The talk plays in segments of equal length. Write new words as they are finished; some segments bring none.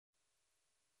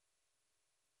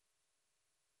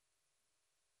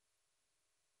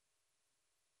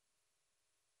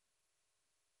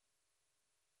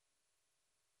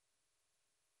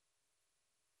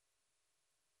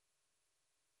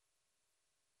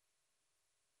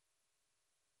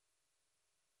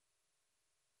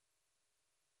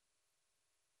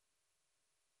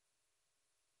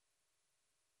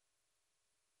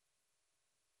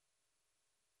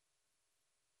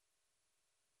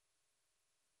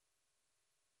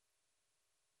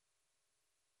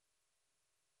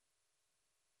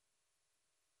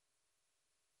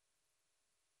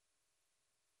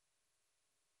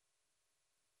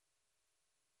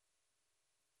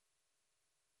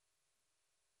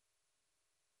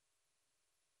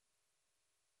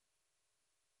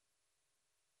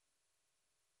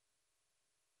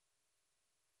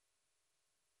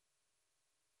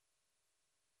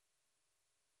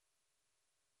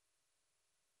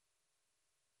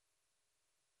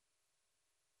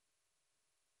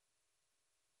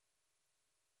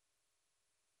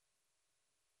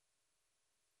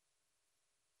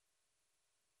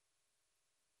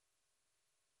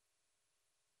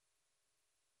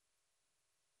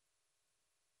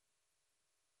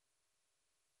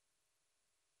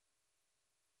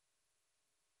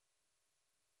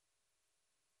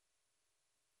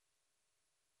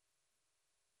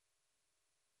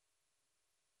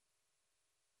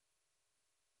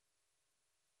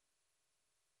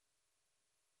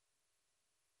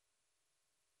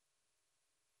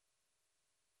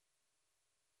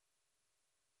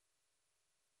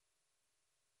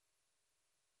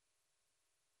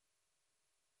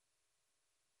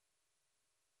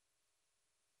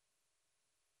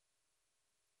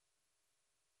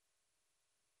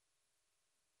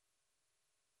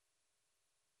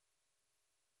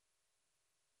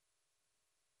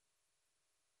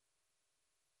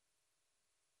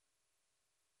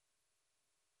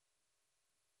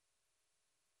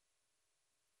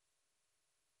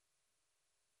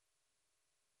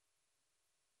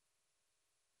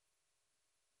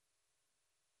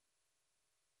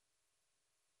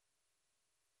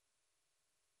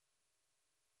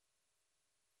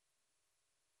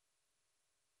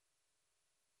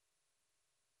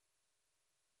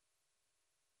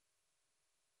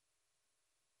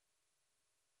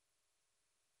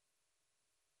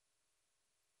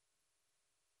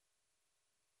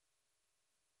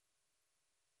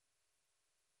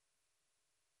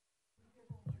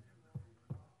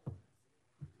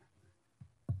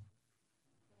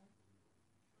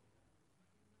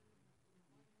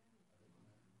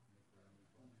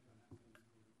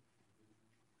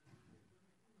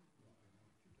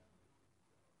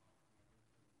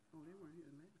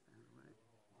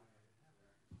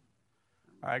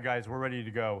All right, guys, we're ready to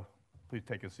go. Please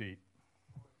take a seat.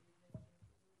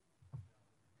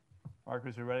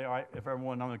 Marcus, you ready? All right, if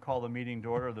everyone, I'm going to call the meeting to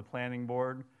order of the planning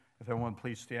board. If everyone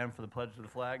please stand for the pledge to the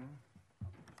flag.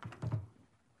 I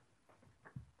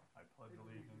pledge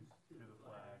allegiance to the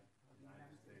flag of the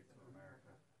United States of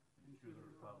America and to the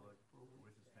republic for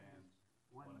which it stands,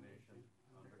 one nation,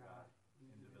 under God,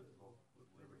 indivisible, with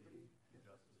liberty and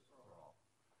justice for all.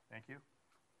 Thank you.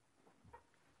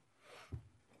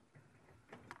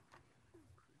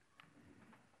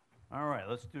 All right,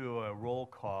 let's do a roll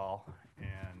call,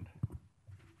 and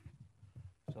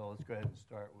so let's go ahead and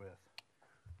start with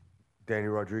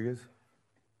Daniel Rodriguez.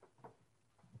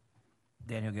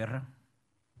 Daniel Guerra.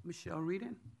 Michelle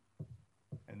Reedon.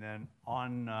 And then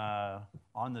on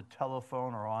the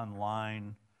telephone or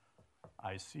online,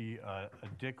 I see a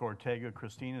Dick Ortega.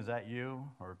 Christine, is that you?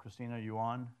 Or Christina, are you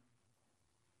on?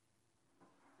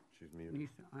 She's muted.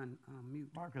 Needs to mute.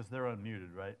 Marcus, they're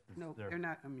unmuted, right? No, they're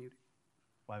not unmuted.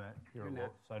 Why not? Here, They're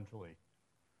not. centrally.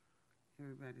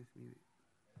 Everybody's muted.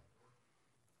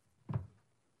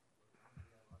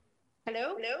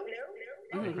 Hello?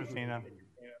 Hey, Christina,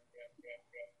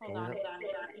 Hold on.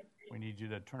 we need you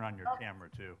to turn on your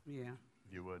camera too, Yeah.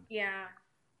 if you would. Yeah,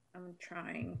 I'm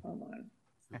trying. Hold on.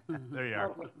 There you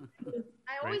are.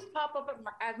 I always pop up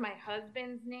as my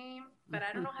husband's name, but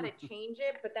I don't know how to change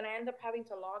it. But then I end up having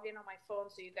to log in on my phone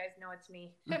so you guys know it's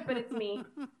me. But it's me.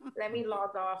 Let me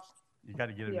log off. You got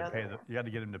to get him to pay you got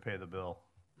to get him to pay the bill.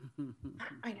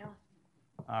 I know.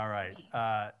 All right.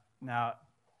 Now,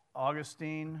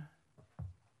 Augustine.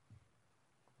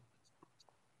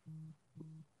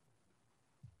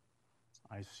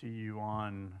 I see you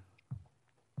on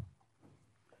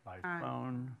by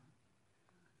phone.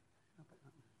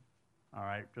 All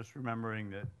right, just remembering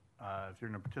that if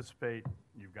you're going to participate,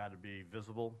 you've got to be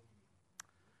visible.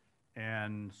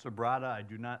 And Subrata, I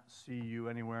do not see you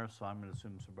anywhere, so I'm going to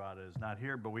assume Subrata is not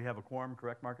here, but we have a quorum,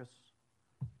 correct, Marcus?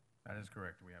 That is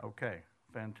correct. We have. Okay,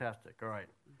 fantastic. All right.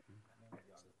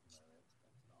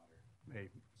 Hey,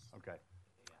 okay,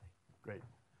 great.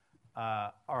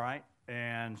 All right,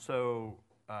 and so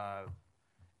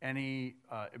any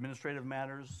administrative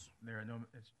matters? There are no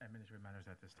administrative matters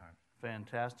at this time.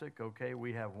 Fantastic. Okay,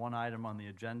 we have one item on the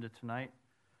agenda tonight.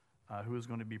 Who is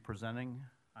going to be presenting?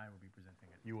 I will be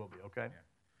presenting it. You will be, okay? Yeah.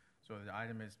 So the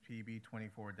item is PB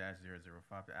 24-005.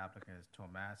 The applicant is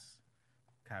Tomas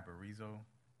Cabarizo.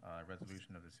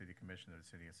 Resolution of the City Commission of the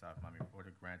City of South Miami,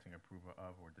 Florida, granting approval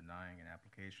of or denying an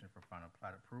application for final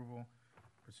plat approval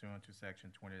pursuant to Section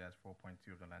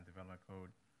 20-4.2 of the Land Development Code,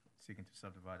 seeking to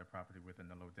subdivide a property within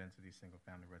the low-density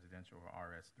single-family residential or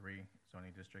RS3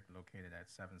 zoning district located at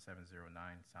 7709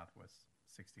 Southwest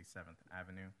 67th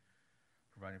Avenue,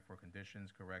 providing for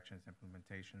conditions, corrections,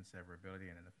 implementation,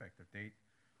 severability, and an effective date.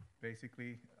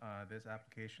 Basically, this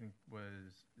application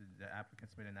was, the applicant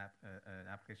submitted an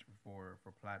application for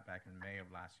plat back in May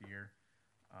of last year.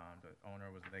 The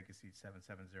owner was Legacy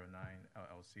 7709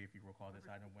 LLC. If you recall, this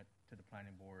item went to the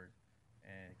planning board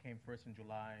and it came first in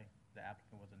July. The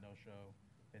applicant was a no-show.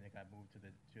 Then it got moved to the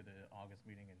August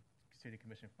meeting, and City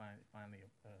Commission finally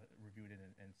reviewed it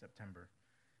in September.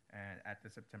 And at the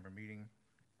September meeting,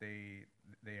 they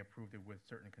approved it with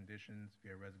certain conditions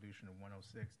via resolution of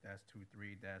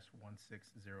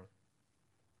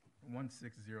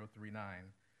 106-23-16039.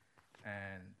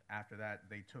 And after that,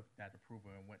 they took that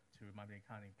approval and went to Miami-Dade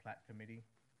County Plat Committee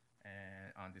and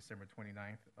on December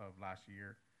 29th of last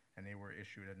year, and they were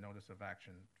issued a notice of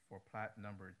action for plat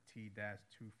number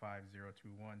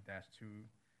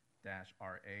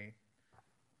T-25021-2-RA.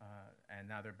 And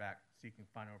now they're back seeking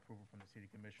final approval from the City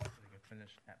Commission so they can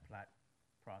finish that plat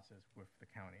process with the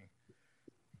county.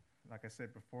 Like I said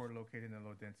before, located in the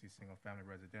low-density single-family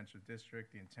residential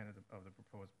district, the intent of the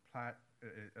proposed plat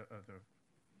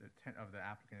the intent of the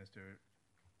applicant is to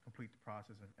complete the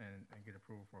process and get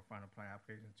approval for a final plan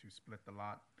application to split the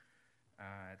lot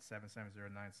at 7709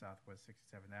 Southwest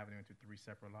 67th Avenue into 3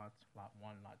 separate lots, Lot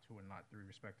 1, Lot 2, and Lot 3,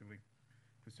 respectively.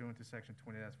 Pursuant to Section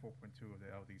 20-4.2 of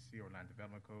the LDC or Land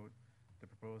Development Code, the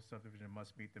proposed subdivision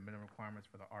must meet the minimum requirements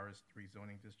for the RS3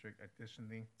 zoning district.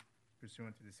 Additionally,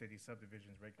 pursuant to the city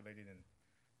subdivisions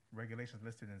regulations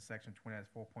listed in Section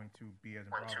 20-4.2B as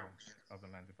in Bravo of the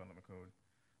Land Development Code,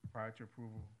 prior to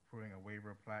approving a waiver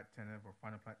of plat, tentative, or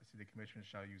final plat, the City Commission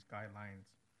shall use guidelines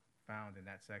found in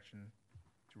that section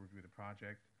to review the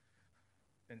project.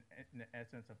 In the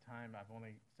essence of time, I've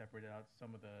only separated out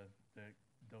some of those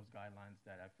guidelines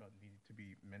that I felt needed to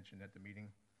be mentioned at the meeting.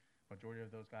 Majority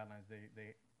of those guidelines,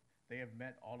 they have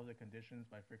met all of the conditions,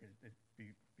 but I figured it'd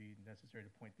be necessary to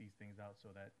point these things out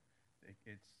so that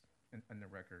it's in the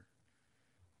record.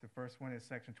 The first one is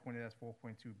section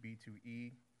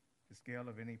 20-4.2B2E. The scale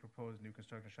of any proposed new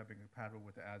construction shall be compatible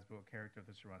with the as-built character of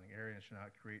the surrounding area and should not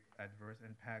create adverse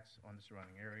impacts on the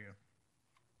surrounding area.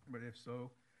 But if so,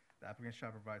 the applicant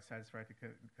shall provide satisfactory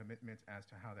commitments as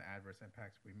to how the adverse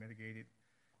impacts will be mitigated.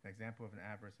 An example of an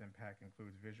adverse impact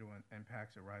includes visual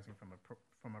impacts arising from a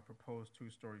proposed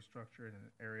two-story structure in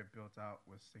an area built out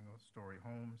with single-story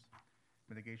homes.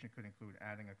 Mitigation could include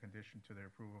adding a condition to the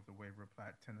approval of the waiver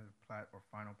plat, tentative plat, or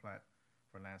final plat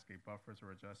for landscape buffers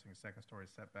or adjusting second-story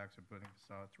setbacks or building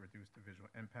facades to reduce the visual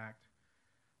impact.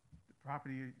 The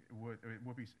property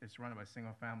is surrounded by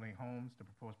single-family homes. The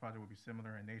proposed project will be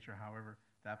similar in nature. However,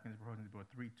 the applicant is proposing to build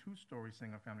 3 two-story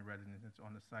single-family residences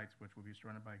on the sites, which will be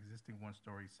surrounded by existing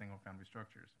one-story single-family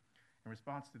structures. In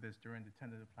response to this, during the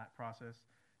tentative plat process,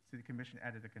 City Commission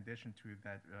added a condition to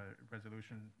that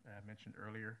resolution I mentioned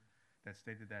earlier that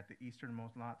stated that the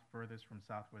easternmost lot furthest from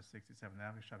Southwest 67th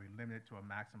Avenue shall be limited to a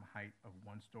maximum height of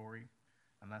 1 story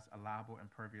unless allowable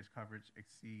impervious coverage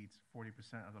exceeds 40%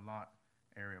 of the lot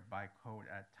area by code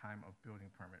at time of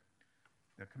building permit.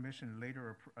 The Commission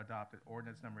later adopted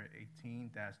ordinance number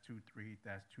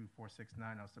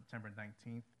 18-23-2469 on September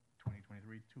 19th,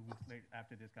 2023, 2 weeks later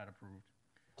after this got approved,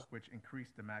 which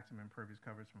increased the maximum impervious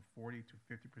coverage from 40 to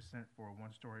 50% for a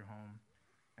 1-story home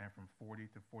and from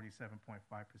 40 to 47.5%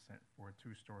 for a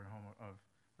 2-story home of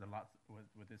the lots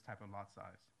with this type of lot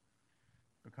size.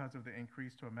 Because of the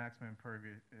increase to the maximum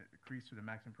impervious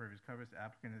coverage, the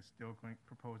applicant is still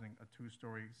proposing a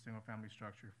 2-story single-family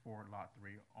structure for Lot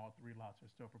 3. All 3 lots are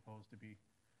still proposed to be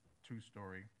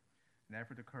 2-story. In an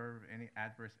effort to curb any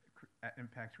adverse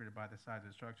impacts created by the size of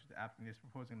the structure, the applicant is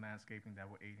proposing landscaping that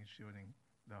will aid in shielding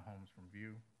the homes from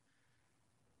view.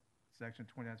 Section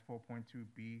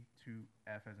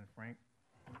 20-4.2B2F as in Frank.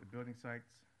 The building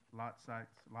sites, lots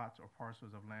or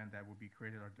parcels of land that will be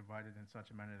created are divided in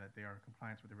such a manner that they are in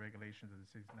compliance with the regulations of the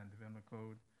city's land development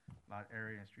code. Lot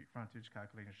area and street frontage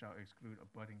calculation shall exclude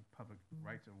abutting public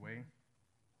rights of way.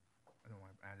 I don't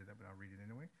want to add it up, but I'll read it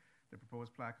anyway. The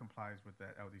proposed plat complies with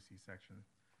that LDC section.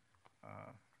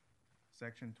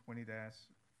 Section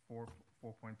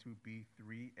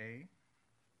 20-4.2B3A.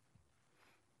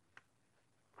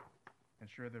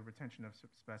 Ensure the retention of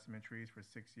specimen trees for 6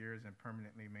 years and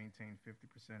permanently maintain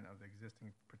 50% of the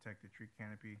existing protected tree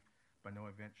canopy. By no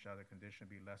event shall the condition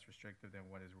be less restrictive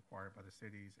than what is required by the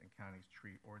city's and county's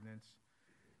tree ordinance.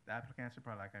 The applicant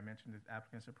supplied, like I mentioned, the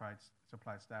applicant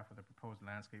supplied staff with the proposed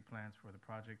landscape plans for the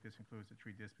project. This includes the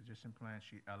tree disposition plan,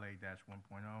 sheet LA-1.0,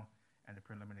 and the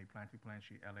preliminary planting plan,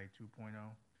 sheet LA 2.0,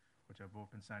 which have both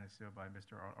been signed and sealed by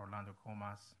Mr. Orlando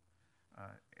Comas,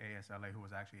 ASLA, who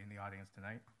was actually in the audience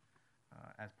tonight.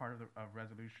 As part of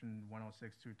Resolution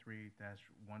 10623-16039,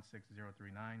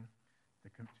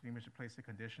 the Commission placed a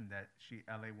condition that sheet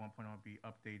LA 1.0 be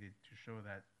updated to show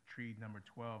that tree number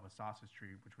 12, a sausage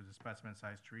tree, which was a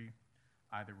specimen-sized tree,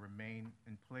 either remain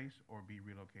in place or be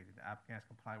relocated. The applicant has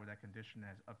complied with that condition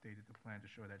and has updated the plan to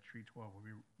show that tree 12 will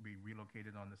be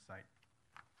relocated on the site.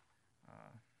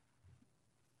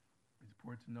 It's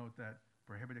important to note that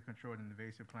prohibited, controlled, and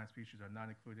invasive plant species are not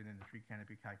included in the tree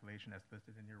canopy calculation as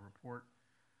listed in your report,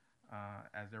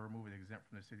 as they're removed and exempt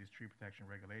from the city's tree protection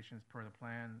regulations. Per the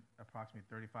plan, approximately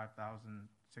 35,640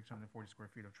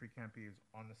 square feet of tree canopy is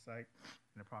on the site,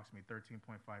 and approximately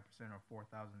 13.5% or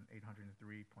 4,803.42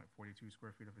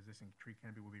 square feet of existing tree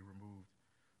canopy will be removed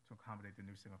to accommodate the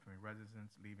new single-family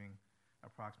residence, leaving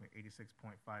approximately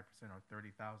 86.5% or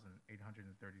 30,836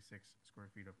 square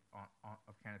feet of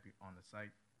canopy on the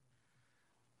site.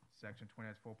 Section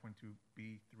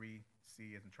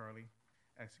 20-4.2B3C as in Charlie.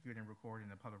 Execute and record in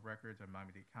the public records of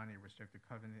Miami-Dade County a restricted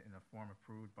covenant in a form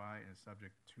approved by and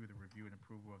subject to the review and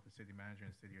approval of the city manager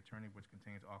and city attorney, which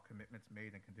contains all commitments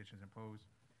made and conditions imposed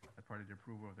as part of the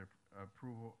approval of the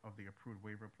approved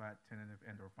waiver plat, tentative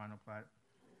and/or final plat.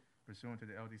 Pursuant to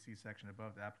the LDC section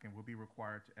above, the applicant will be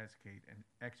required to execute and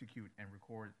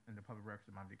record in the public records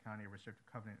of Miami-Dade County a restricted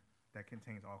covenant that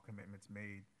contains all commitments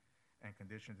made and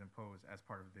conditions imposed as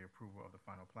part of the approval of the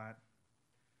final plat.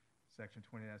 Section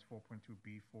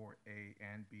 20-4.2B4A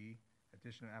and B,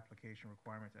 additional application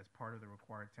requirements as part of the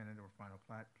required tentative or final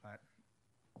plat,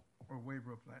 or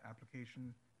waiver of plat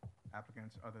application.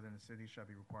 Applicants other than the city shall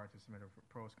be required to submit a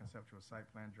proposed conceptual site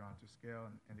plan drawn to scale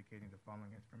and indicating the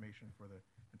following information for the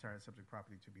entire subject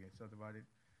property to be subdivided.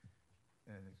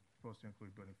 And it's supposed to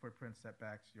include building footprints,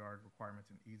 setbacks, yard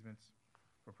requirements, and easements.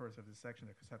 For purpose of this section,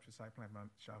 the conceptual site plan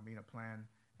shall mean a plan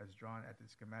as drawn at the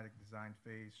schematic design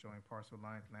phase showing parcel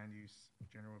lines, land use,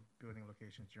 general building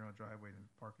locations, general driveways and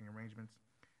parking arrangements,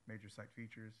 major site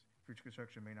features. Future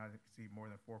construction may not exceed more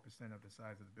than 4% of the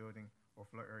size of the building or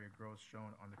floor area gross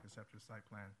shown on the conceptual site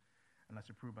plan. unless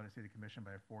approved by the city commission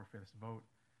by a 4/5 vote,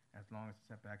 as long as the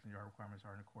setbacks and yard requirements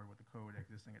are in accord with the code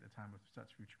existing at the time of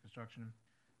such future construction.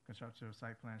 Construction of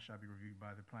site plan shall be reviewed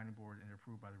by the planning board and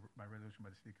approved by resolution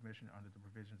by the city commission under the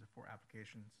provisions of 4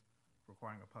 applications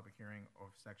requiring a public hearing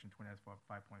of section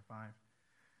 20-5.5.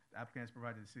 The applicant has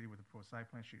provided the city with a proposed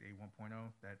site plan sheet A 1.0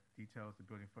 that details the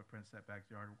building footprint, setbacks,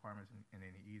 yard requirements, and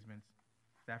any easements.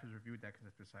 Staff has reviewed that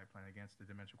conceptual site plan against the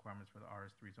dimensional requirements for the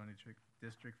RS3 zoning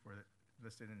district for the,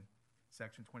 listed in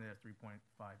section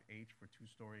 20-3.5H for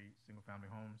 2-story single-family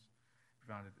homes. We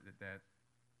found that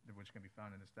which can be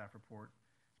found in the staff report.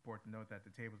 It's important to note that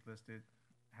the tables listed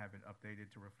have been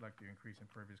updated to reflect the increase in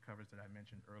impervious coverage that I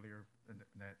mentioned earlier, and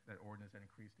that ordinance that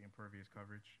increased the impervious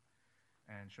coverage,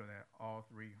 and show that all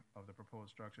 3 of the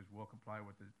proposed structures will comply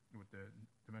with the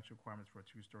dimensional requirements for a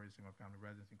 2-story single-family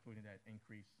residence, including that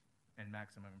increase and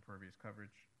maximum impervious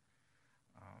coverage.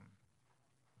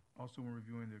 Also, when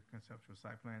reviewing the conceptual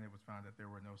site plan, it was found that there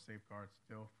were no safeguards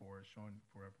still for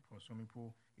a proposed swimming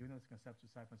pool. Even though it's a conceptual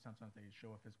site plan, sometimes they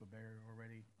show a physical barrier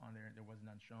already on there. There was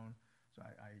none shown, so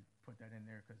I put that in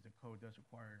there because the code does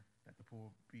require that the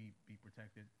pool be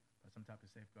protected by some type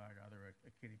of safeguard, either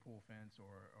a kiddie pool fence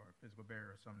or a physical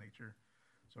barrier of some nature.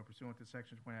 So pursuant to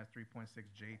section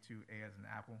 20-3.6J2A as an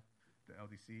apple, the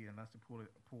LDC, unless the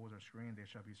pools are screened, they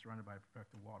shall be surrounded by a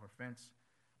protective wall or fence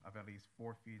of at least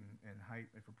 4 feet in height.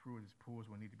 If approved, these pools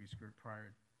will need to be screened prior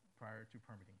to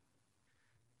permitting.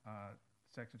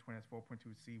 Section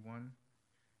 20-4.2C1,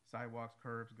 sidewalks,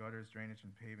 curbs, gutters, drainage,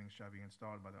 and paving shall be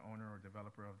installed by the owner or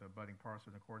developer of the abutting parcel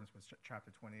in accordance with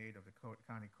Chapter 28 of the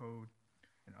County Code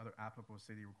and other applicable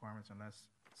city requirements unless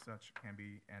such can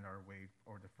be and are waived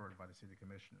or deferred by the city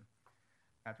commission.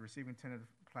 After receiving tentative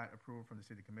plat approval from the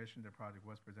city commission, the project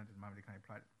was presented to the Miami-Dade County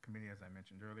Plat Committee, as I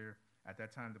mentioned earlier. At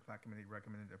that time, the plat committee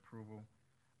recommended approval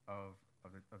of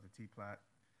the T-plat.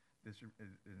 This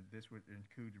would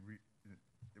include,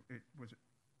 it was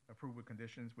approved with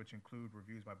conditions which include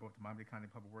reviews by both the Miami-Dade County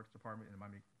Public Works Department and the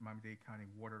Miami-Dade County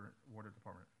Water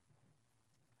Department.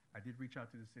 I did reach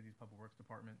out to the city's Public Works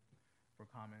Department for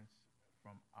comments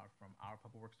from our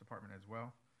Public Works Department as well.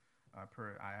 I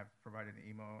have provided an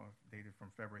email dated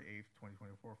from February 8th,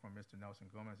 2024 from Mr.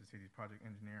 Nelson Gomez, the city's project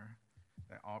engineer,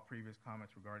 that all previous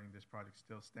comments regarding this project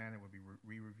still stand and will be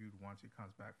re-reviewed once it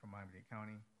comes back from Miami-Dade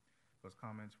County. Those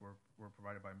comments were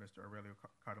provided by Mr. Aurelio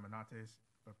Cardaminates,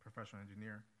 a professional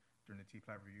engineer, during the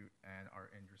T-Plat review and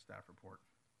are in your staff report.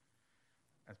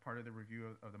 As part of the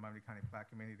review of the Miami-Dade County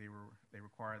Plat Committee, they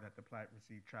require that the plat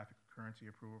receive traffic concurrency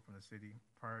approval from the city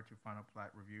prior to final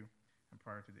plat review and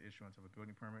prior to the issuance of a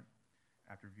building permit.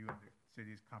 After reviewing the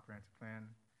city's comprehensive plan,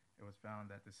 it was found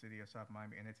that the city of South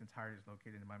Miami in its entirety is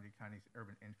located in Miami-Dade County's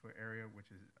urban infill area, which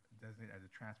is designated as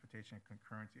a transportation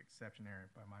concurrency exception area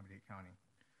by Miami-Dade County.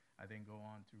 I then go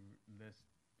on to list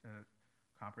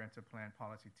comprehensive plan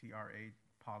policy TRA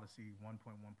policy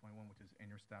 1.1.1, which is in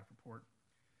your staff report.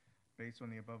 Based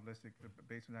on the above listed,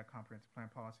 based on that comprehensive plan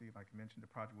policy, like I mentioned, the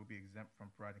project will be exempt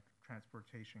from providing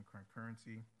transportation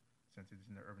concurrency since it is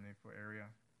in the urban infill area.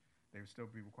 They would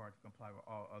still be required to comply with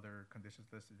all other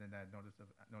conditions listed in that notice of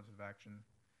action.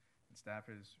 And staff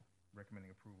is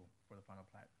recommending approval for the final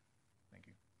plat. Thank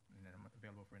you. And then I'm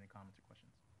available for any comments or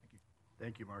questions. Thank you.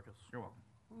 Thank you, Marcus. You're welcome.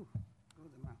 Ooh,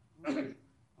 those are my-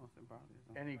 oh, some bothers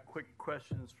them. Any quick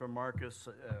questions from Marcus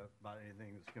about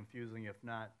anything that's confusing? If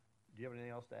not, do you have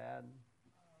anything else to add?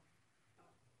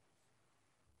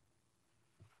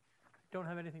 Don't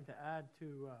have anything to add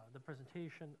to the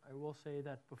presentation. I will say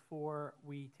that before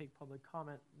we take public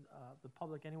comment, the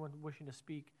public, anyone wishing to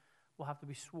speak, will have to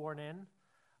be sworn in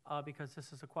because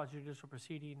this is a quasi-judicial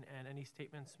proceeding, and any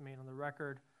statements made on the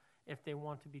record, if they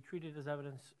want to be treated as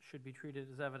evidence, should be treated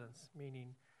as evidence,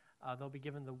 meaning they'll be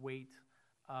given the weight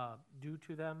due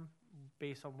to them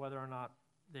based on whether or not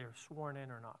they're sworn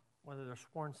in or not, whether they're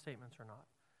sworn statements or not.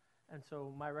 And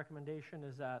so my recommendation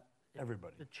is that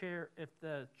Everybody. if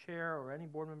the chair or any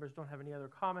board members don't have any other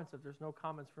comments, if there's no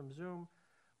comments from Zoom,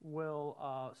 we'll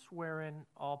swear in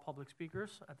all public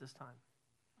speakers at this time.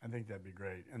 I think that'd be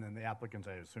great. And then the applicants,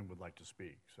 I assume, would like to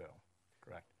speak, so,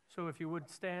 correct. So if you would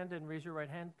stand and raise your right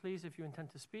hand, please, if you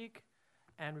intend to speak,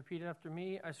 and repeat after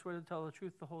me. I swear to tell the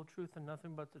truth, the whole truth, and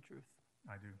nothing but the truth.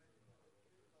 I do.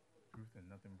 Truth and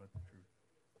nothing but the truth.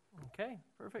 Okay,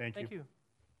 perfect. Thank you. you.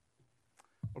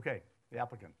 Okay, the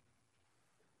applicant.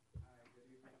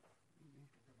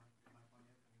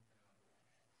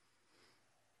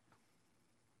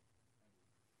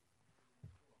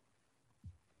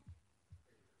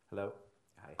 Hello.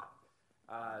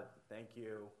 Hi. Thank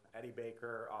you. Eddie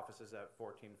Baker, offices at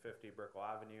 1450 Brickell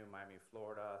Avenue, Miami,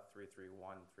 Florida,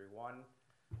 33131.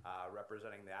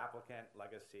 Representing the applicant,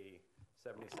 Legacy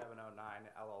 7709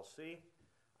 LLC.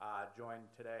 Joined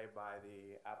today by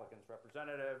the applicant's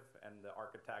representative and the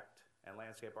architect and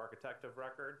landscape architect of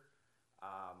record.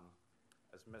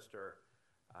 As Mr.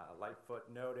 Lightfoot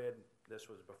noted, this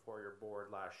was before your board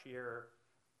last year.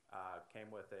 Came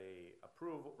with a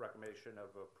recommendation of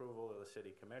approval of the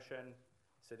City Commission.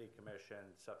 City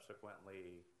Commission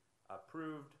subsequently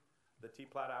approved the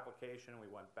T-Plat application. We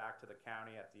went back to the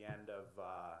county at the end of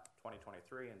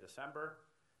 2023 in December.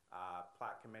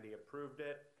 Plat Committee approved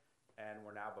it, and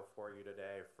we're now before you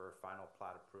today for final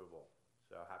plat approval.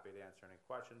 So happy to answer any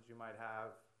questions you might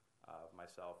have of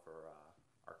myself or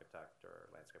architect or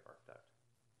landscape architect.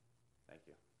 Thank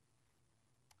you.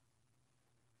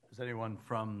 Does anyone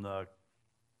from the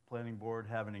planning board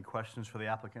have any questions for the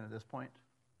applicant at this point?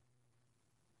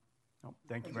 No,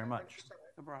 thank you very much.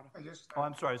 Oh,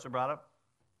 I'm sorry, Subrata.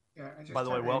 By the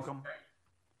way, welcome.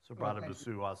 Subrata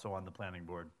Basu, also on the planning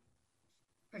board.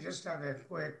 I just have a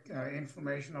quick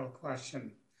informational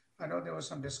question. I know there was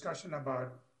some discussion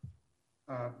about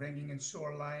bringing in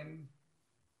sewer line,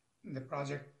 the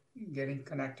project getting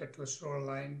connected to a sewer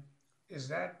line. Is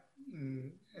there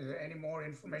any more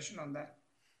information on that?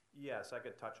 Yes, I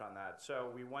could touch on that.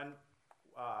 So we went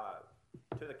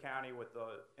to the county with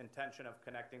the intention of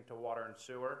connecting to water and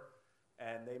sewer,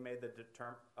 and they made the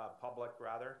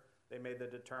they made the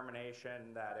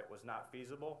determination that it was not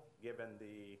feasible given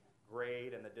the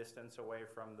grade and the distance away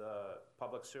from the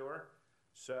public sewer.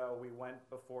 So we went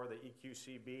before the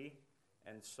EQCB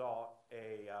and sought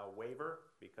a waiver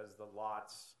because the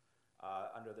lots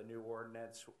under the new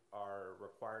ordinance are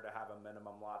required to have a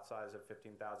minimum lot size of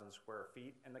 15,000 square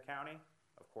feet in the county.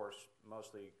 Of course,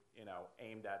 mostly,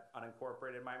 aimed at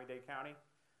unincorporated Miami-Dade County.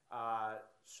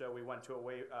 So we went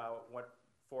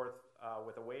forth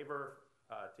with a waiver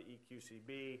to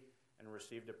EQCB and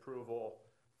received approval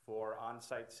for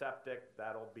on-site septic.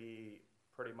 That'll be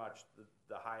pretty much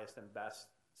the highest and best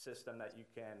system that you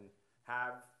can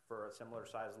have for a similar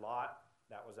size lot.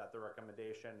 That was at the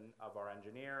recommendation of our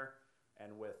engineer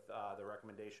and with the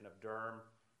recommendation of DERM,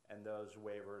 and those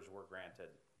waivers were granted.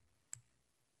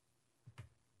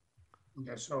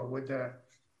 Okay, so with the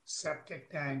septic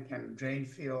tank and drain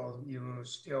field, you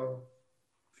still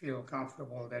feel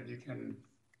comfortable that you can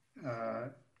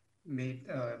meet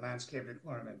landscape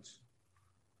requirements?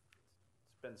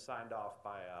 It's been signed off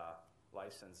by a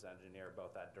licensed engineer,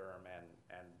 both at Durham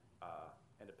and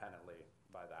independently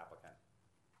by the applicant.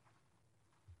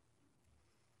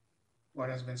 What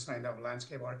has been signed off?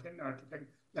 Landscape architect,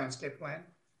 landscape plan?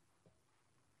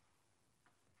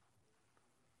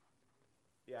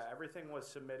 Yeah, everything was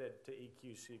submitted to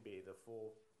EQCB, the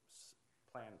full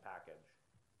plan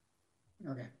package.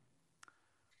 Okay.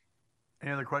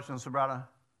 Any other questions, Subrata?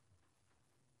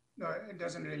 No, it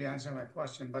doesn't really answer my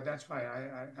question, but that's fine.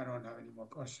 I don't have any more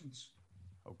questions.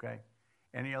 Okay.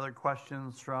 Any other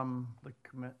questions from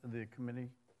the committee?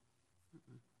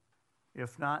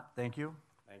 If not, thank you.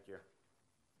 Thank you.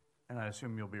 And I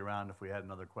assume you'll be around if we had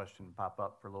another question pop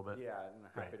up for a little bit? Yeah,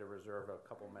 I'm happy to reserve a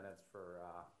couple minutes for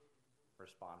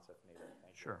response if needed.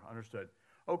 Thank you. Sure, understood.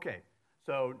 Okay,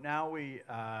 so now we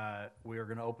are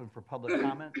going to open for public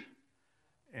comment.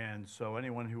 And so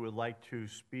anyone who would like to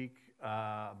speak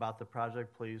about the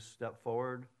project, please step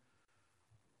forward.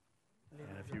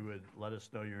 And if you would let us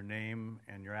know your name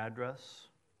and your address.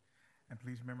 And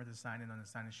please remember to sign in on the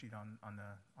sign-in sheet on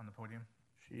the podium.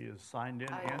 She is signed in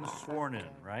and sworn in,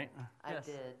 right? I Yes.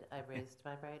 did. I raised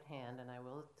my right hand, and I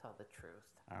will tell the truth.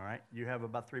 All right, you have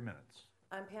about 3 minutes.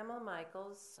 I'm Pamela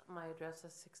Michaels. My address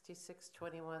is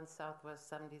 6621 Southwest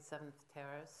 77th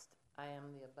Terrace. I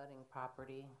am the abutting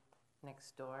property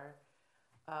next door.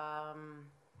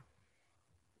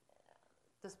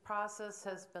 This process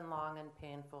has been long and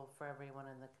painful for everyone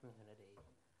in the community.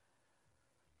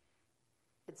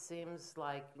 It seems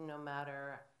like no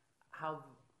matter how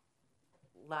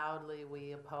loudly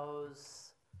we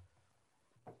oppose,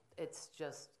 it's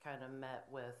just kind of met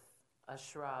with a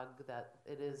shrug that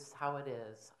it is how it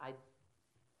is. I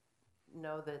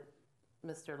know that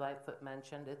Mr. Lightfoot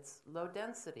mentioned it's low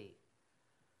density.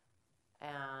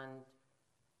 And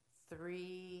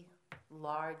three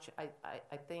large,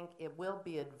 I think it will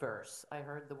be adverse. I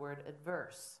heard the word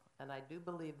adverse, and I do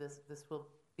believe this will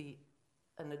be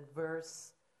an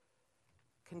adverse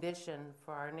condition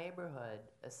for our neighborhood,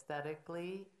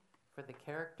 aesthetically, for the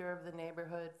character of the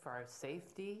neighborhood, for our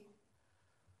safety.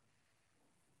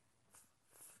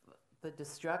 The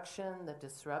destruction, the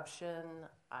disruption,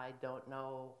 I don't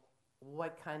know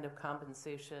what kind of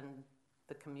compensation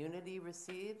the community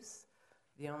receives.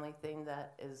 The only thing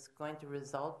that is going to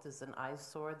result is an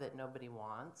eyesore that nobody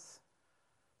wants.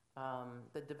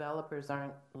 The developers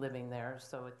aren't living there,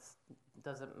 so it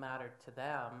doesn't matter to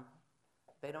them.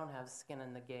 They don't have skin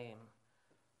in the game.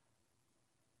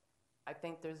 I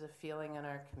think there's a feeling in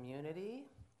our community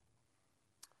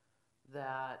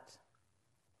that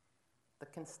the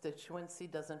constituency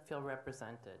doesn't feel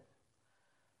represented.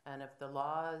 And if the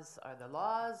laws are the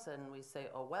laws and we say,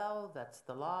 oh, well, that's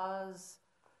the laws,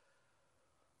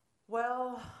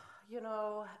 well, you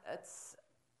know, it's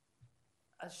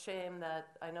a shame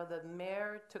that I know the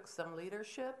mayor took some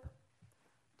leadership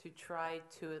to try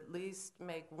to at least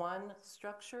make one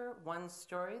structure, one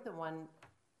story, the one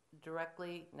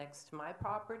directly next to my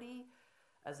property,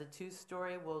 as a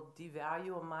two-story will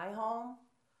devalue my home.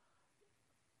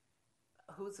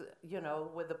 Who's, you know,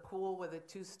 with a pool with a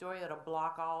two-story, it'll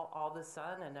block all the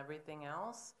sun and everything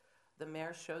else. The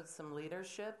mayor showed some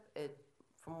leadership.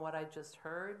 From what I just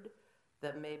heard,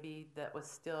 that maybe that was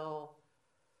still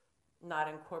not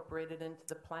incorporated into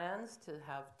the plans to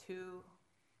have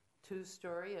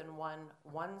two-story and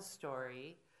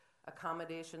one-story.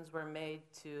 Accommodations were made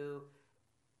to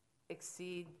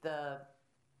exceed the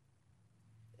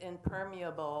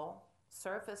impermeable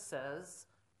surfaces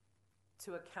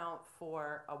to account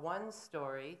for a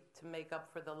one-story to make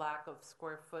up for the lack of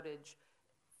square footage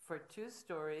for two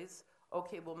stories.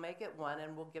 Okay, we'll make it one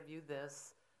and we'll give you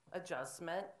this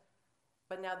adjustment.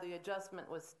 But now the adjustment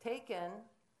was taken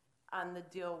and the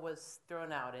deal was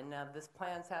thrown out. And now these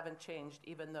plans haven't changed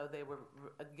even though they were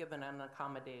given an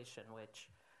accommodation, which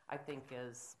I think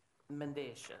is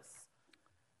mendacious.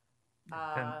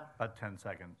 About 10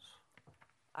 seconds.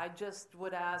 I just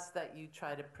would ask that you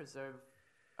try to preserve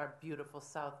our beautiful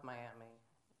South Miami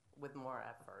with more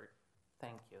effort.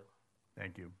 Thank you.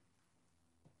 Thank you.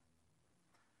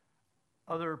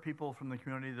 Other people from the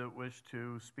community that wish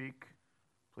to speak,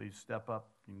 please step up.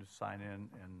 You can just sign in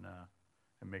and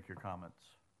make your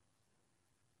comments.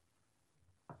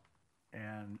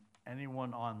 And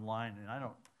anyone online, and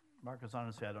Marcus,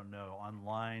 honestly, I don't know.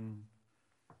 Online,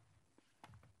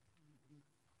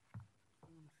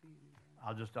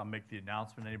 I'll make the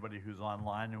announcement. Anybody who's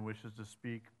online and wishes to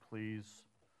speak, please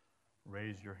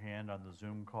raise your hand on the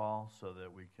Zoom call so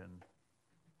that we can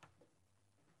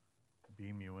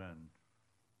beam you in.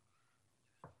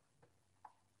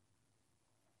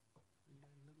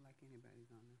 Doesn't look like anybody's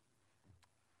on there.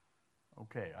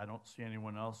 Okay, I don't see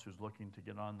anyone else who's looking to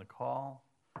get on the call,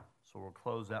 so we'll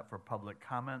close that for public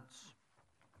comments.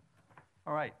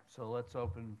 All right, so let's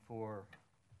open for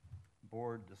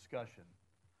board discussion.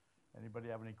 Anybody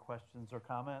have any questions or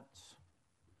comments?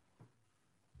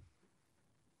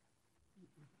 I don't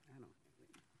think.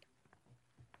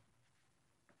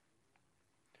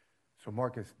 So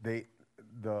Marcus,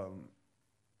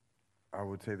 I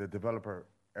would say the developer,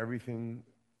 everything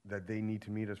that they need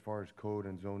to meet as far as code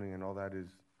and zoning and all that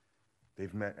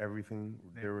they've met everything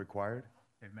they're required?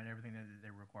 They've met everything that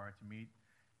they're required to meet.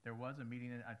 There was a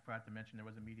meeting, I forgot to mention, there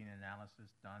was a meeting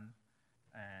analysis done,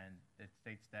 and it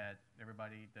states that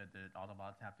all the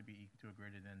lots have to be equal to or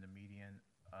greater than the median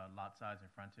lot size and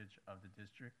frontage of the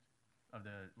district,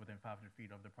 within 500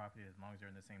 feet of the property, as long as they're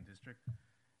in the same district.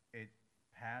 It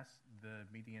passed the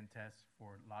median test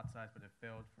for lot size, but it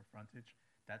failed for frontage.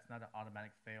 That's not an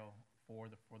automatic fail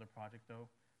for the project, though.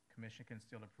 Commission can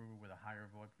still approve with a higher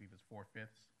vote, I believe it's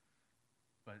 4/5.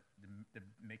 But the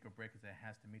make or break is that it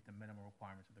has to meet the minimum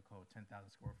requirements of the code: 10,000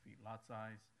 square feet lot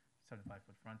size,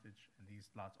 75-foot frontage, and these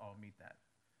lots all meet that.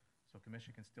 So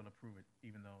commission can still approve it,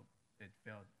 even though it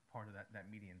failed part of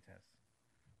that median test.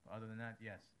 But other than that,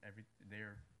 yes,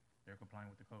 they're complying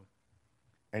with the code.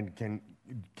 And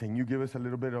can you give us a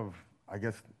little bit of, I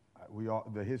guess,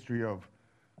 the history of,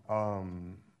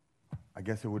 I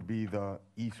guess it would be the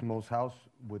eastmost house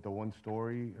with the one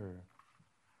story, or?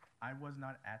 I was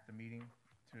not at the meeting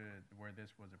where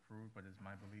this was approved, but it's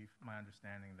my belief, my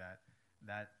understanding that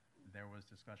there was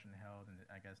discussion held, and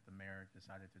I guess the mayor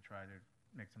decided to try to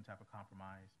make some type of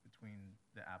compromise between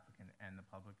the applicant and the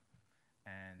public,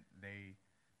 and they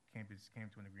came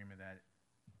to an agreement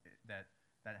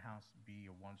that house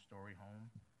be a one-story home,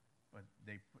 but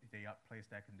they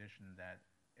placed that condition that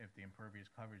if the impervious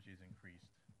coverage is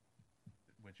increased,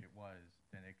 which it was,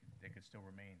 then they could still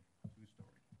remain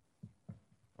two-story.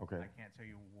 Okay. I can't tell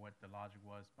you what the logic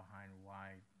was behind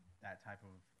why that type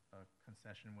of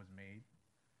concession was made.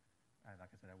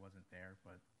 Like I said, I wasn't there,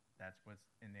 but that's what's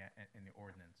in the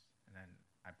ordinance. And then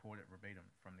I pulled it verbatim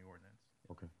from the ordinance.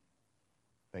 Okay.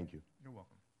 Thank you. You're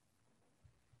welcome.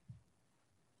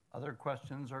 Other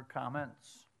questions or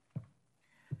comments?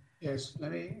 Yes,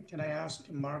 can I ask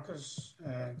Marcus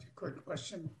a quick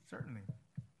question? Certainly.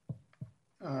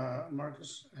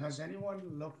 Marcus, has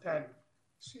anyone looked at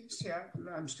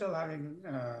I'm still having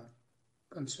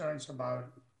concerns about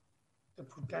the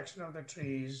protection of the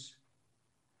trees,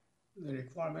 the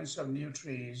requirements of new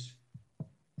trees,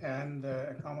 and the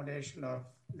accommodation of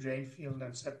drain field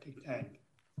and septic tank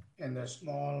in the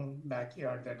small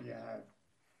backyard that you have.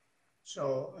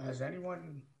 So has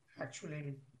anyone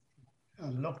actually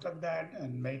looked at that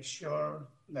and made sure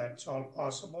that's all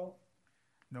possible?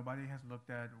 Nobody has looked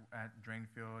at drain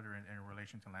field or in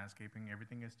relation to landscaping.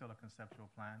 Everything is still a conceptual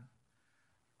plan.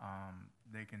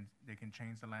 They can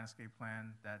change the landscape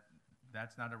plan.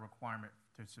 That's not a requirement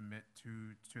to submit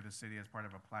to the city as part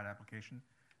of a plat application.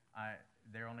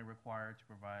 They're only required to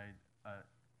provide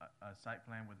a site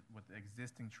plan with the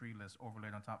existing tree list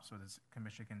overlaid on top so the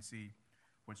commission can see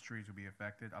which trees will be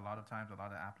affected. A lot of times, a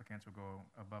lot of applicants will go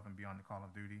above and beyond the call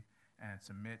of duty and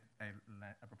submit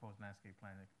a proposed landscape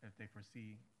plan if they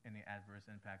foresee any adverse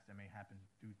impacts that may happen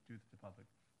due to the public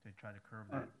to try to curb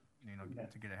that,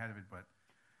 to get ahead of it. But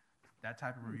that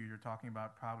type of review you're talking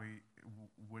about probably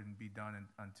wouldn't be done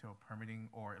until permitting,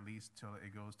 or at least till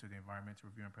it goes to the Environmental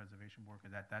Review and Preservation Board,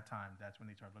 because at that time, that's when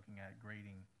they start looking at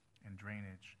grading and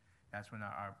drainage. That's when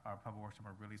our public works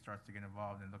department really starts to get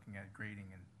involved in looking at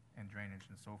grading and drainage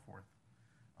and so forth.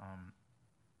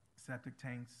 Septic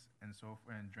tanks and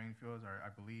drain fields I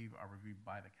believe are reviewed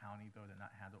by the county, though they're not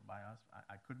handled by us.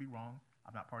 I could be wrong.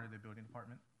 I'm not part of the building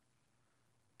department.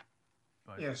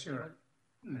 But Yes, you're right.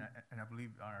 and I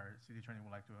believe our city attorney would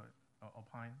like to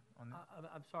opine on that.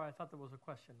 I'm sorry, I thought there was a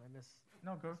question. I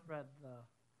No, go. misread the,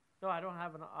 no, I don't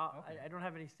have Okay. I don't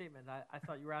have any statement. I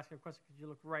thought you were asking a question because you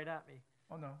looked right at me.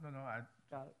 Oh, no.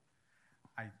 Got it.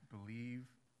 I believe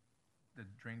the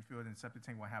drain field and septic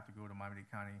tank will have to go to Miami-Dade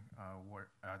County,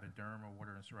 either Durham or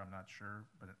Water and Sewer, I'm not sure,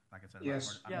 but like I said.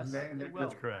 Yes. Yes, it will.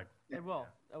 That's correct. It will.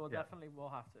 It will Yeah. definitely will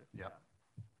have to. Yeah.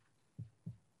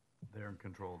 They're in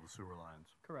control of the sewer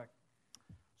lines. Correct.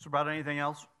 Subrata, anything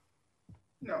else?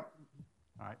 No.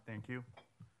 All right, thank you.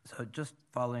 So just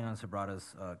following on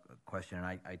Sabrata's question, and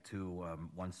I too,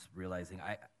 once realizing,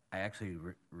 I actually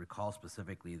recall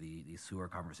specifically the sewer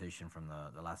conversation from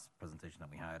the last presentation that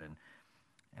we had, and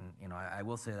I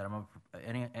will say that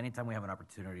anytime we have an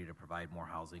opportunity to provide more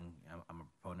housing, I'm a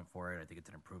proponent for it. I think it's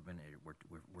an improvement.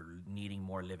 We're needing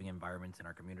more living environments in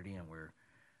our community, and we're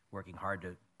working hard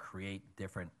to create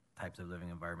different types of living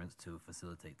environments to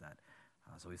facilitate that.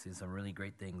 So we've seen some really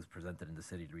great things presented in the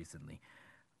city recently.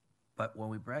 But when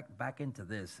we back into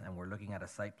this and we're looking at a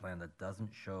site plan that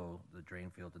doesn't show the drain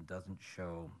field and doesn't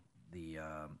show the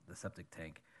septic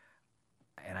tank,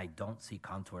 and I don't see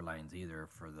contour lines either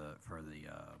for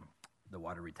the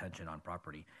water retention on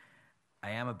property, I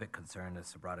am a bit concerned, as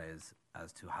Sabrata is,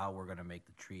 as to how we're going to make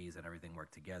the trees and everything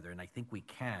work together. And I think we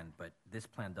can, but this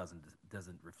plan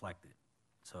doesn't reflect it.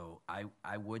 So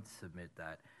I would submit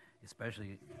that,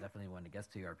 especially definitely when it gets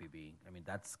to ERPB. I mean,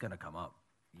 that's going to come up.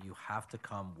 You have to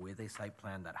come with a site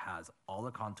plan that has all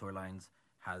the contour lines,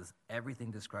 has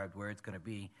everything described where it's going to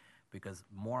be, because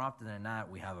more often than not,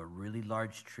 we have a really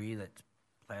large tree that's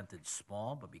planted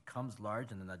small but becomes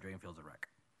large, and then that drain field's a wreck.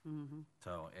 Mm-hmm.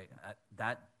 So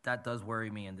that does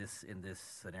worry me in this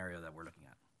scenario that we're looking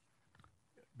at.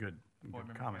 Good Board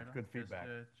Member comment, Guerrero, good feedback.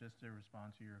 Just to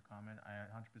respond to your comment, I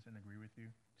 100% agree with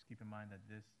you. Just keep in mind that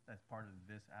as part of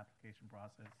this application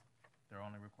process, they're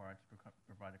only required to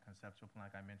provide a conceptual plan,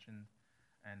 like I mentioned,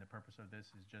 and the purpose of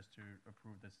this is just to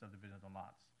approve the subdivision of the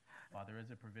lots. While there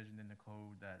is a provision in the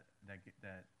code that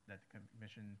the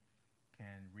commission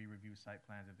can re-review site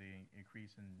plans if they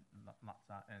increase in lot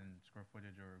size and square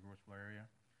footage or gross floor area,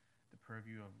 the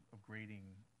purview of grading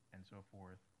and so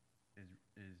forth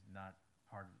is not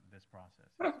part of this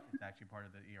process. It's actually part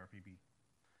of the ERPB.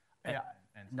 Yeah.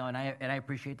 No, and I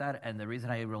appreciate that, and the reason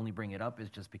I only bring it up is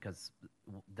just because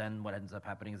then what ends up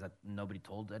happening is that nobody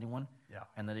told anyone, Yeah.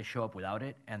 and then they show up without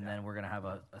it, and Yeah. then we're gonna have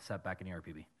a setback in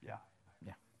ERPB. Yeah.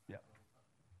 Yeah. Yeah.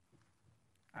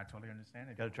 I totally understand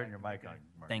it. Got to turn your mic on,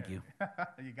 Mark. Thank you.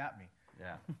 You got me.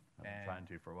 Yeah, I've been And- trying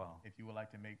to for a while. If you would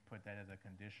like to put that as a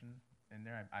condition in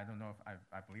there, I don't know if,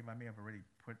 I believe I may have already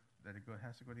put that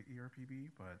has to go to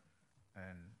ERPB, but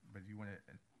you want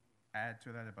to add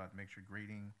to that about make sure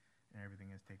grading and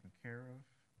everything is taken care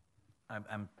of?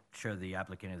 I'm sure the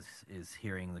applicant is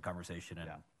hearing the conversation and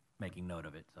Yeah. making note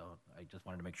of it, so I just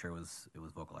wanted to make sure it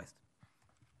was vocalized.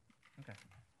 Okay.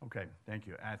 Okay, thank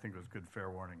you. I think it was good,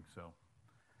 fair warning, so.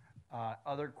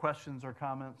 Other questions or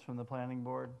comments from the planning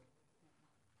board?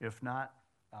 If not,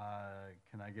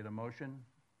 can I get a motion?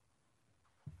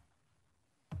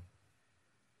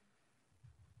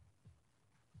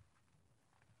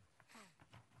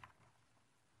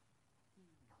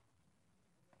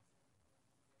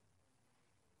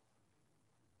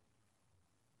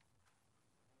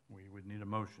 we need a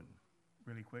motion.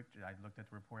 Really quick, I looked at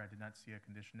the report, I did not see a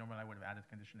condition. Normally, I would have added a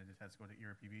condition that this has to go to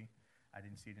ERPB. I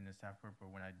didn't see it in the staff report, but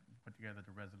when I put together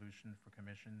the resolution for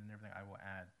commission and everything, I will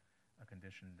add a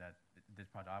condition that this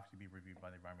project obviously be reviewed by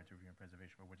the Environmental Review and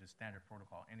Preservation Board, which is standard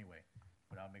protocol anyway,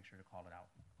 but I'll make sure to call it out,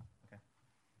 okay?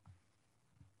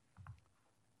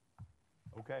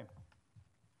 Okay.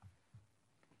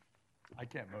 I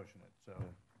can't motion it, so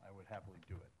I would happily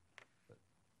do it. But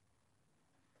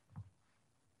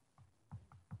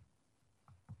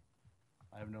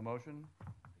I have no motion.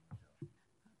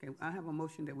 Okay, I have a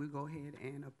motion that we go ahead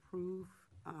and approve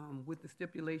with the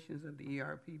stipulations of the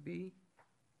ERPB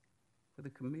for the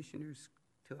commissioners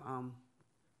to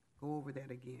go over that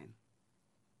again.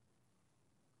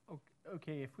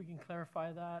 Okay, if we can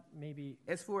clarify that, maybe,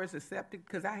 As far as the septic,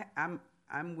 because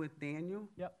I'm with Daniel.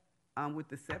 yep, With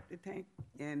the septic tank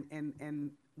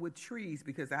and with trees,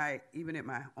 because even at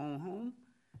my own home,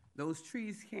 those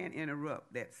trees can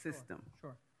interrupt that system.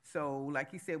 sure. So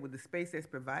like you said, with the space that's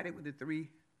provided with the 3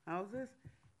 houses,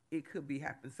 it could be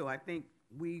happening. So I think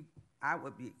I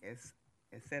would be as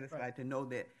satisfied Right. to know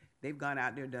that they've gone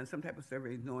out there, done some type of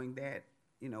survey, knowing that,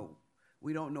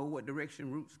 we don't know what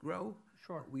direction roots grow.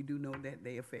 Sure. We do know that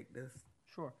they affect us.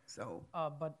 Sure. So,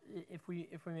 But if we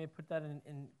may put that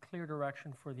in clear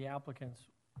direction for the applicants,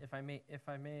 if I may,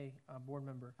 board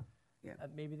member, yeah.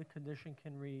 maybe the condition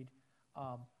can read,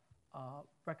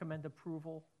 recommend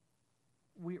approval.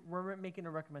 We're making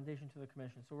a recommendation to the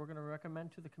commission, so we're gonna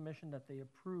recommend to the commission that they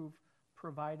approve,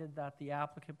 provided that the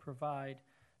applicant provide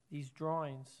these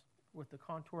drawings with the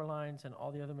contour lines and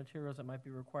all the other materials that might be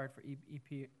required for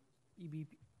EBP,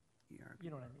 you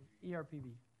know what I mean,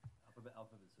 ERPB.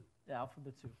 Alphabet soup. The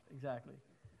alphabet soup, exactly.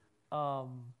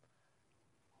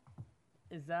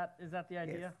 Is that the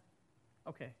idea? Yes.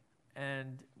 Okay,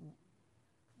 and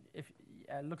if,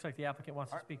 it looks like the applicant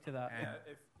wants to speak to that. And-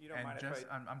 If you don't And mind just, if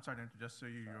I, I'm sorry, just so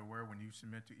you're aware, when you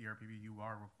submit to ERPB, you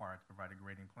are required to provide a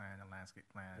grading plan, a landscape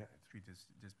plan, Yeah. a tree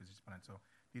disposition plan. So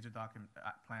these are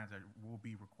plans that will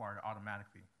be required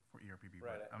automatically for ERPB.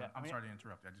 Right, But I I'm mean- sorry to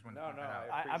interrupt you. I just wanted to No, point no, that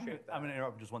out. I I'm appreciate that. going to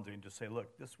interrupt just one thing and just say,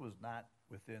 look, this was not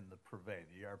within the purvey,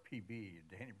 the ERPB.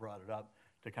 Danny brought it up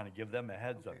to kind of give them a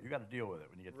heads up. Okay. You got to deal with it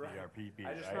when you get to Right. the ERPB,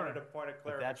 I just right? wanted a point of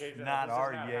But that's clarification. not that this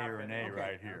our is yay or happening- nay Okay.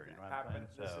 right here, you know what I'm Happen, saying?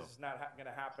 this So is not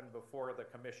gonna happen before the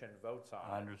commission votes on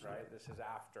it, Understood. right? This is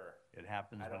after. it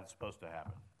happens I when don't- it's supposed to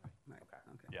happen. Right, Okay.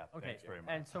 okay. Yeah, Okay, thanks very much.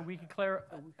 and so we can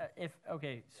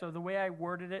so the way I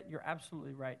worded it, you're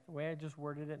absolutely right. The way I just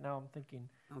worded it, now I'm thinking,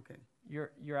 Okay.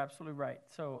 you're absolutely right.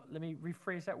 So let me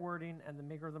rephrase that wording, and the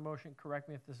maker of the motion, correct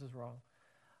me if this is wrong.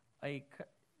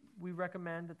 We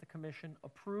recommend that the commission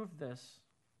approve this,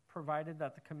 provided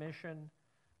that the commission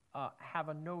have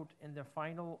a note in their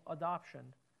final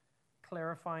adoption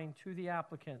clarifying to the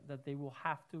applicant that they will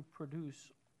have to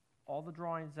produce all the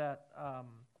drawings that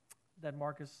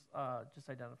Marcus just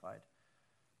identified.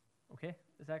 Okay,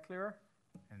 is that clearer?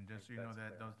 And just so you know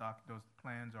that's that those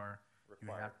plans are,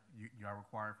 Required. you are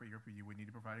required for ERPB. You would need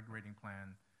to provide a grading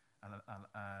plan,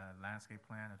 a landscape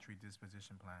plan, a tree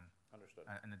disposition plan, Understood.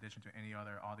 in addition to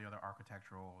all the other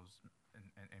architecturals and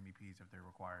MEPs if they're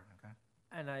required, okay?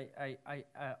 And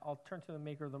I'll turn to the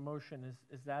maker of the motion.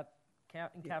 Is that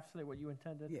encapsulate what you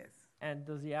intended? Yes. And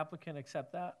does the applicant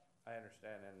accept that? I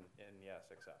understand and yes,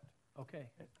 accept. Okay.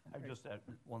 I just add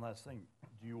one last thing.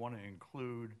 Do you want to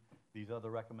include these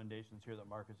other recommendations here that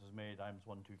Marcus has made, items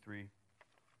 1, 2, 3,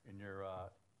 in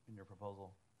your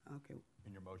proposal, Okay.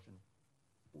 in your motion?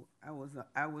 I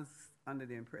was under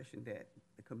the impression that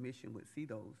the commission would see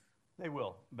those. They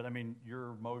will, but I mean,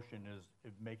 your motion is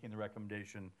making the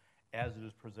recommendation as it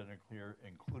is presented here,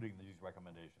 including these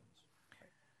recommendations.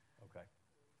 Okay.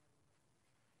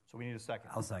 So we need a second.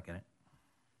 I'll second it.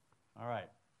 All right.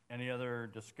 Any other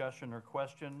discussion or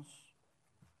questions?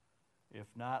 If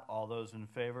not, all those in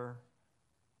favor?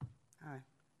 Aye.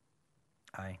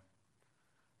 Aye.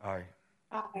 Aye.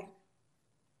 Aye.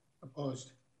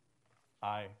 Opposed?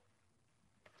 Aye.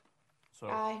 So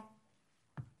Aye.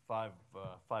 5-1.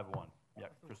 Yeah,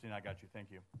 Christine, I got you. Thank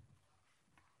you.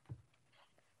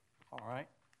 All right.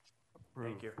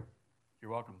 Approved. Thank you.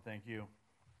 You're welcome. Thank you.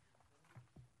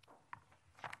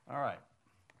 All right.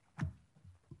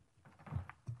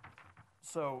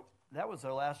 So that was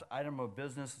our last item of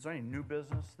business. Is there any new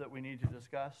business that we need to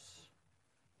discuss?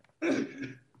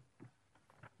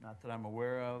 Not that I'm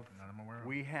aware of. Not I'm aware of.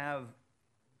 We have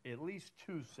at least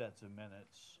 2 sets of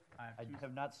minutes. I I have two-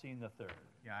 have not seen the third.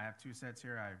 Yeah, I have 2 sets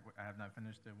here. I have not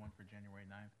finished the one for January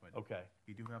 9th, but Okay.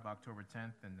 we do have October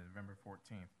 10th and November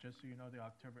 14th. Just so you know,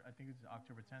 I think it's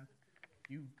October 10th.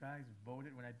 You guys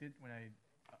voted when I did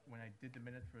the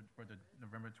minutes for the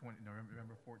November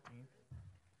 14th.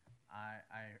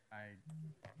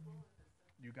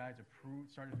 you guys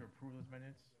started to approve those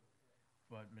minutes,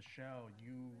 but Michelle,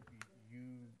 you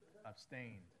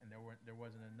abstained, and there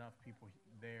wasn't enough people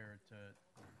there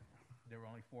there were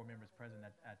only 4 members present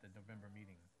at the November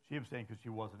meeting. She abstained because she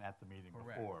wasn't at the meeting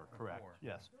Correct, before, correct, before.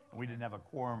 yes. And we didn't have a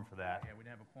quorum for that. Yeah, we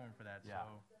didn't have a quorum for that, Yeah.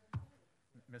 so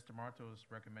Mr. Martos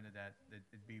recommended that it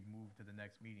be moved to the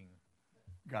next meeting.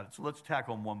 Got it. So let's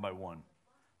tackle them one by one.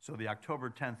 So the October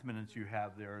 10th minutes you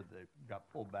have there, they got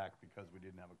pulled back because we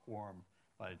didn't have a quorum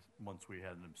once we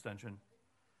had an abstention.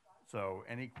 So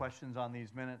any questions on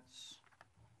these minutes?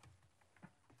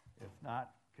 If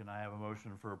not, can I have a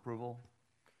motion for approval?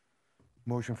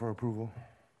 Motion for approval.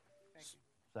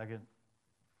 Second?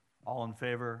 All in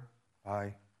favor?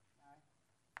 Aye.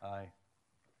 Aye.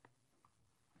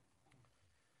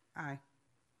 Aye.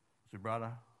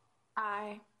 Subrata?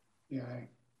 Aye. Yeah,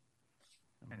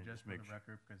 Let And me just for make the sure.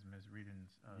 record, because Ms. Reedon's,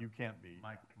 You can't be.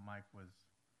 Mike was,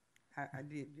 I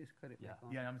did just cut it back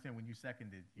on. yeah, I'm saying when you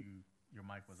seconded, your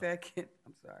mic was on. Second,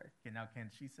 I'm sorry. Okay, now can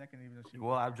she second even though she?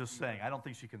 Well, I'm just saying, I don't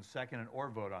think she can second it or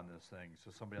vote on this thing,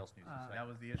 so somebody else needs to That second.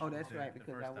 was the issue. Oh, that's the- right, the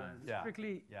because first I time. wasn't- Yeah,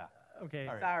 Strictly, yeah. okay,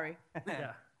 All right. Sorry.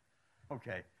 yeah.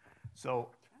 Okay,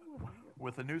 so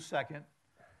with a new second,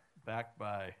 backed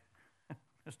by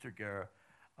Mr. Guerra,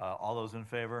 all those in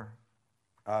favor?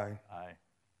 Aye. Aye.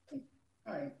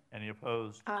 aye. Any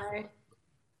opposed? Aye.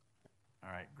 All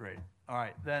right, great. All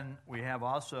right, then we have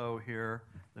also here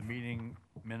the meeting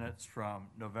minutes from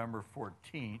November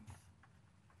 14th.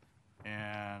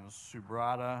 And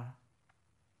Subrata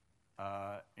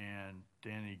and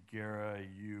Danny Guerra,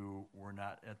 you were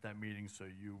not at that meeting, so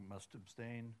you must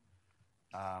abstain.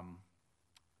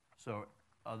 So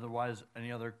otherwise,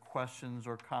 any other questions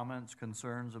or comments,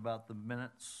 concerns about the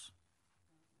minutes?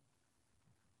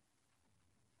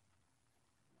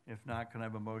 If not, can I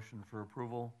have a motion for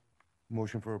approval?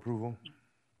 Motion for approval.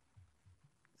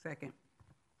 Second.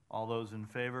 All those in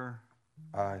favor?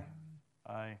 Aye.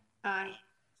 Aye. Aye.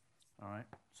 All right,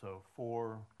 so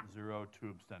 4-0, 2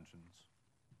 abstentions,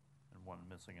 and 1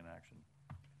 missing in action.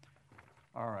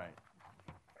 All right.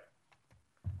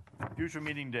 Future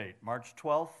meeting date, March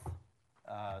 12th,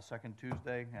 second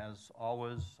Tuesday, as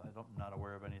always. I'm not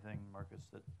aware of anything, Marcus,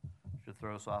 that should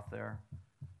throw us off there.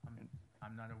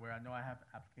 I'm not aware. I know I have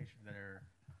applications that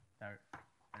are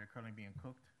currently being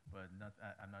cooked, but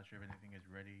I'm not sure if anything is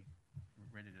ready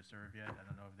to serve yet. I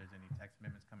don't know if there's any text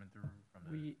amendments coming through from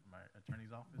my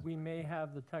attorney's office. We may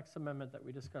have the text amendment that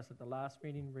we discussed at the last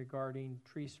meeting regarding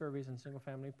tree surveys and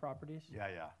single-family properties.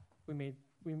 Yeah.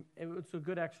 It was a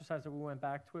good exercise that we went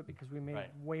back to it because we made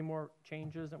Right. way more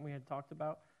changes than we had talked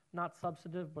about. Not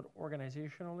substantive, but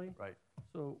organizationally. Right.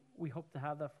 So we hope to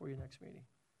have that for you next meeting.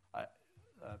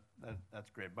 That's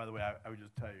great. By the way, I would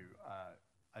just tell you,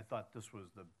 I thought this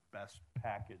was the best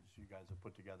package you guys have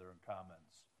put together in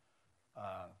comments.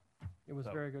 It was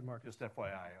So, very good, Marcus. Just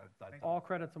FYI, All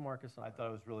credit to Marcus on I that. thought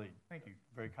it was really Thank you.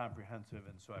 very comprehensive,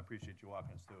 and so I appreciate you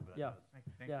walking us through it. But Yeah.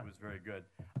 Thank Yeah. It was very good.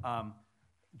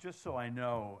 Just so I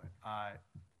know,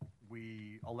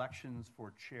 elections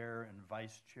for chair and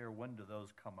vice chair, when do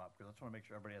those come up? Because I just want to make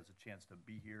sure everybody has a chance to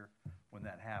be here when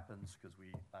that happens, because we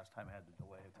last time had to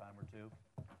delay a time or two.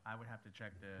 I would have to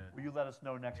check Will you let us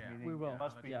know next Yeah. meeting? We will, It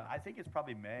must be, yeah. I think it's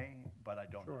probably May, but I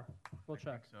don't know. Sure, we'll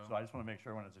check. So I just want to make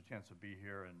sure everyone has a chance to be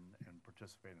here and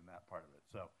participate in that part of it.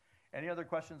 So, any other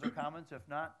questions or comments? If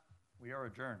not, we are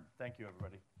adjourned. Thank you,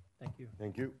 everybody. Thank you.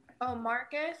 Thank you. Oh,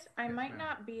 Marcus, I Yes, might ma'am.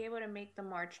 not be able to make the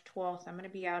March 12th. I'm going to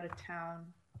be out of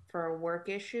town for a work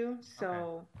issue.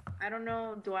 So I don't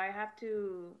know. Do I have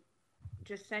to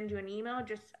just send you an email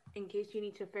just in case you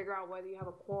need to figure out whether you have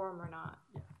a quorum or not?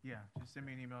 Yeah, just send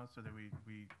me an email so that we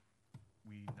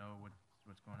know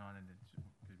what's going on, and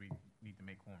because we need to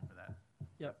make quorum for that.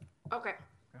 Yep. Okay.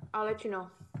 I'll let you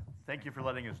know. Thank you for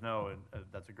letting us know, and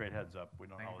that's a great heads up. We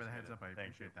don't Thank you for always the get heads it. up. I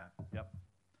Thank you. appreciate that. Yep.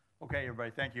 Okay,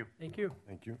 everybody, thank you. Thank you.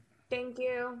 Thank you. Thank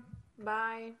you.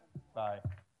 Bye. Bye.